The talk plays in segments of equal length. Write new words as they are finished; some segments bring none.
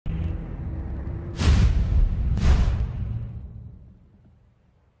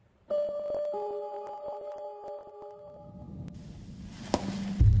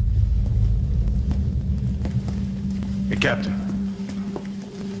Captain,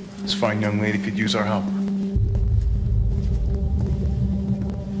 this fine young lady could use our help.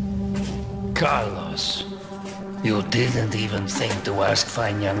 Carlos, you didn't even think to ask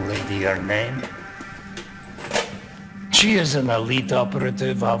fine young lady her name? She is an elite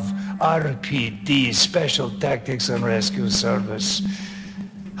operative of RPD, Special Tactics and Rescue Service.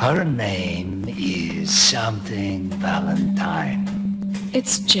 Her name is something Valentine.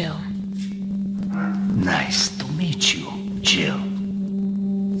 It's Jill. Nice to meet you, Jill.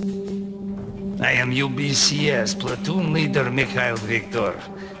 I am UBCS Platoon Leader Mikhail Viktor.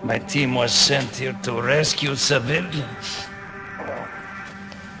 My team was sent here to rescue civilians.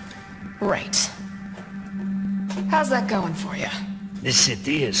 Right. How's that going for you? The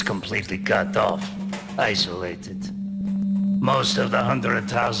city is completely cut off, isolated. Most of the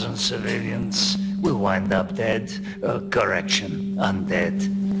 100,000 civilians will wind up dead. Correction, undead.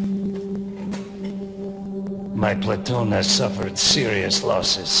 My platoon has suffered serious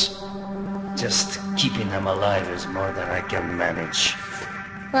losses. Just keeping them alive is more than I can manage.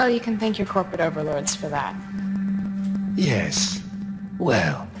 Well, you can thank your corporate overlords for that. Yes.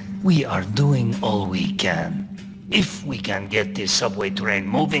 Well, we are doing all we can. If we can get this subway train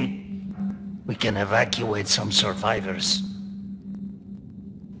moving, we can evacuate some survivors.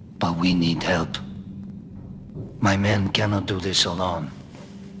 But we need help. My men cannot do this alone.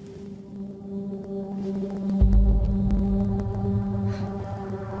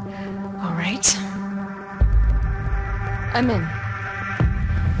 All right. I'm in.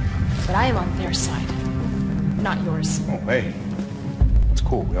 But I am on their side, not yours. Oh, hey. It's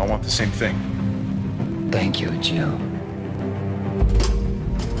cool. We all want the same thing. Thank you, Jill.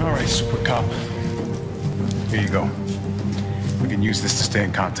 All right, Super Cop. Here you go. We can use this to stay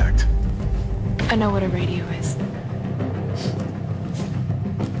in contact. I know what a radio is.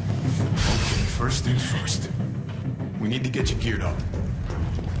 Okay, first things first. We need to get you geared up.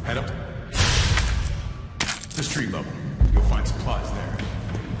 Head up to street level. You'll find supplies there.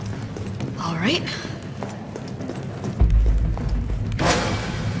 All right.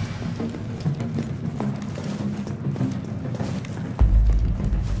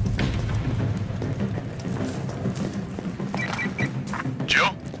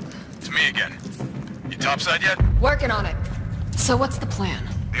 Jill? It's me again. You topside yet? Working on it. So what's the plan?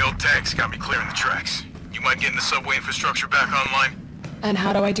 The old tags got me clearing the tracks. You mind getting the subway infrastructure back online? And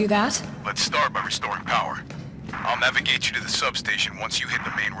how do I do that? Let's start by restoring power. I'll navigate you to the substation once you hit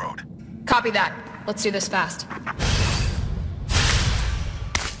the main road. Copy that. Let's do this fast.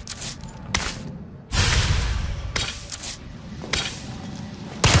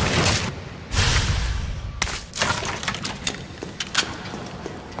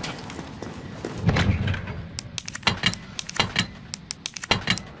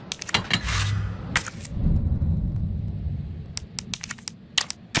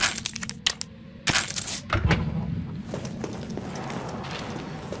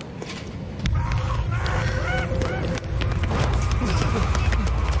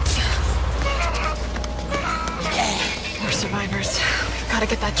 Survivors. We've got to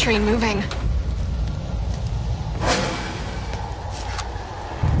get that train moving.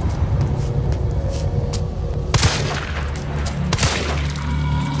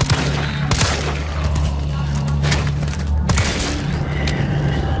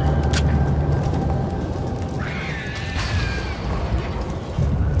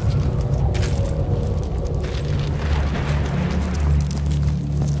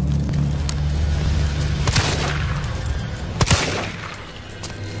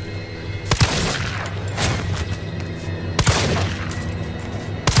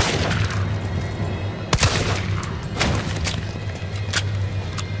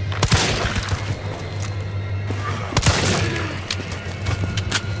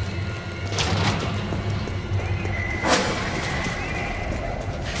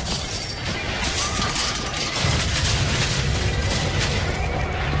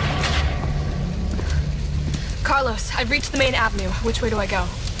 Carlos, I've reached the main avenue. Which way do I go?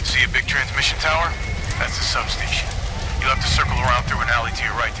 See a big transmission tower? That's the substation. You'll have to circle around through an alley to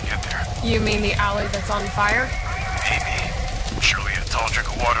your right to get there. You mean the alley that's on fire? Maybe. Surely a tall drink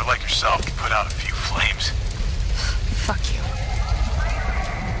of water like yourself can put out a few flames. Fuck you.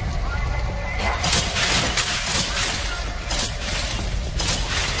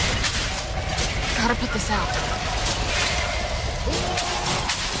 Gotta put this out.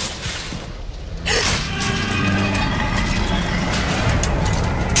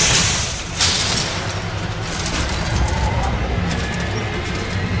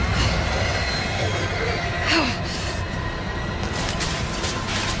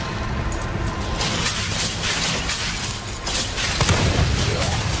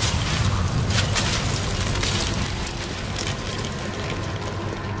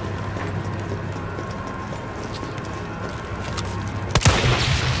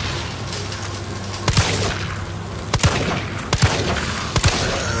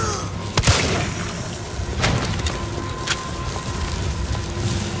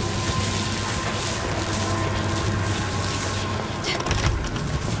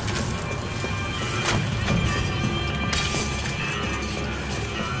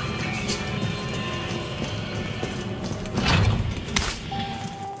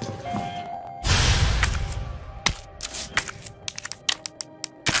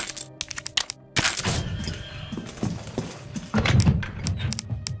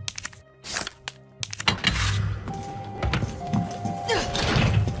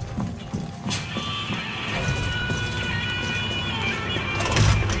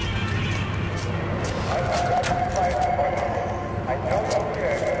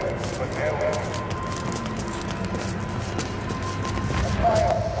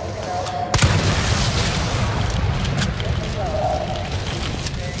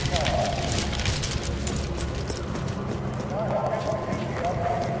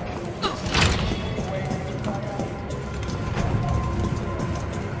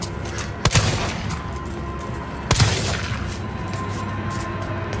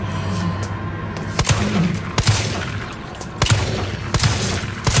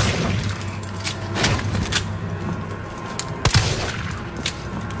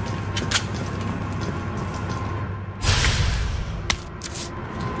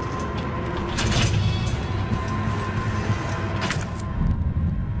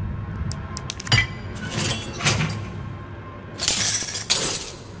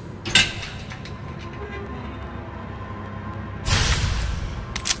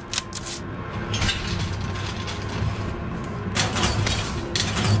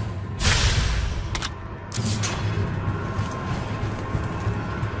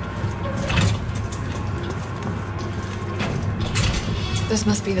 This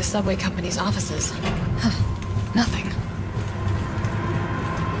must be the subway company's offices. Huh.